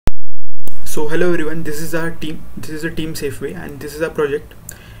So hello everyone, this is our team. This is a team SafeWay, and this is our project.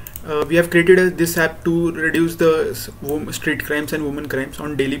 We have created this app to reduce the street crimes and women crimes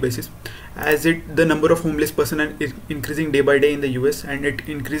on daily basis, as the number of homeless person is increasing day by day in the US, and it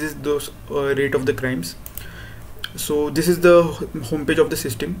increases those rate of the crimes. So this is the homepage of the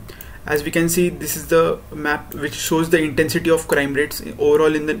system. As we can see, this is the map which shows the intensity of crime rates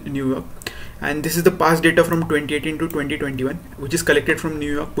overall in the New York, and this is the past data from 2018 to 2021, which is collected from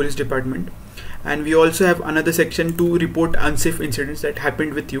New York Police Department. And we also have another section to report unsafe incidents that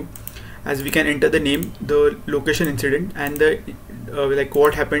happened with you, as we can enter the name, the location incident, and the like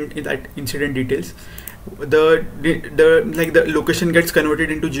what happened in that incident details. The location gets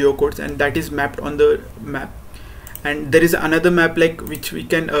converted into geocodes, and that is mapped on the map. And there is another map which we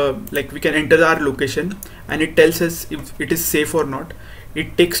can we can enter our location, and it tells us if it is safe or not.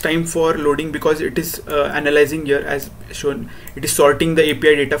 It takes time for loading because it is analyzing here as shown. It is sorting the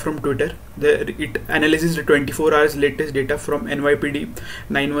API data from Twitter. It analyzes the 24 hours latest data from NYPD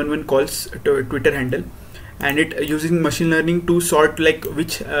 911 calls to Twitter handle, and it using machine learning to sort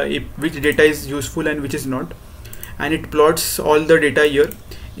which data is useful and which is not. And it plots all the data here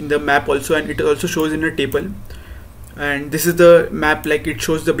in the map also, and it also shows in a table. And this is the map, it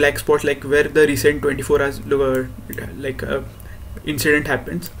shows the black spot where the recent 24 hours incident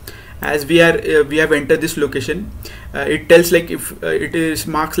happens. As we have entered this location, it tells if it is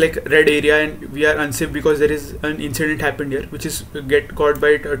marks red area and we are unsafe because there is an incident happened here, which is get caught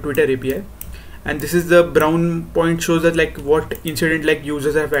by Twitter API. And this is the brown point, shows that what incident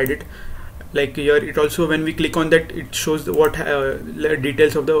users have added. Here it also, when we click on that, it shows what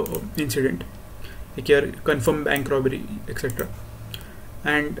details of the incident, here confirm bank robbery, etc.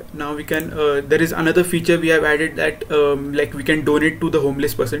 And now we can there is another feature we have added, that we can donate to the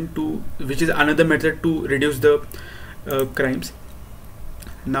homeless person, which is another method to reduce the crimes.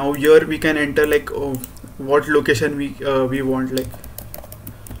 Now here we can enter what location we want,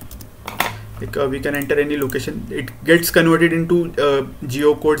 we can enter any location. It gets converted into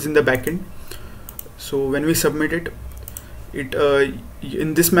geocodes in the backend. So when we submit it,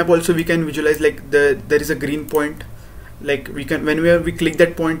 in this map also we can visualize there is a green point. We can, whenever we click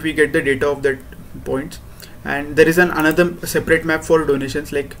that point, we get the data of that point. And there is another separate map for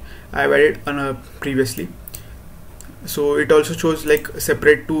donations, I have added previously. So it also shows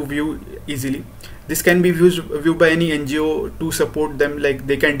separate to view easily. This can be viewed by any NGO to support them,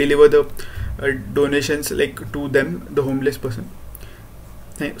 they can deliver the donations to them, the homeless person.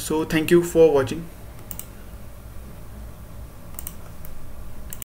 So thank you for watching.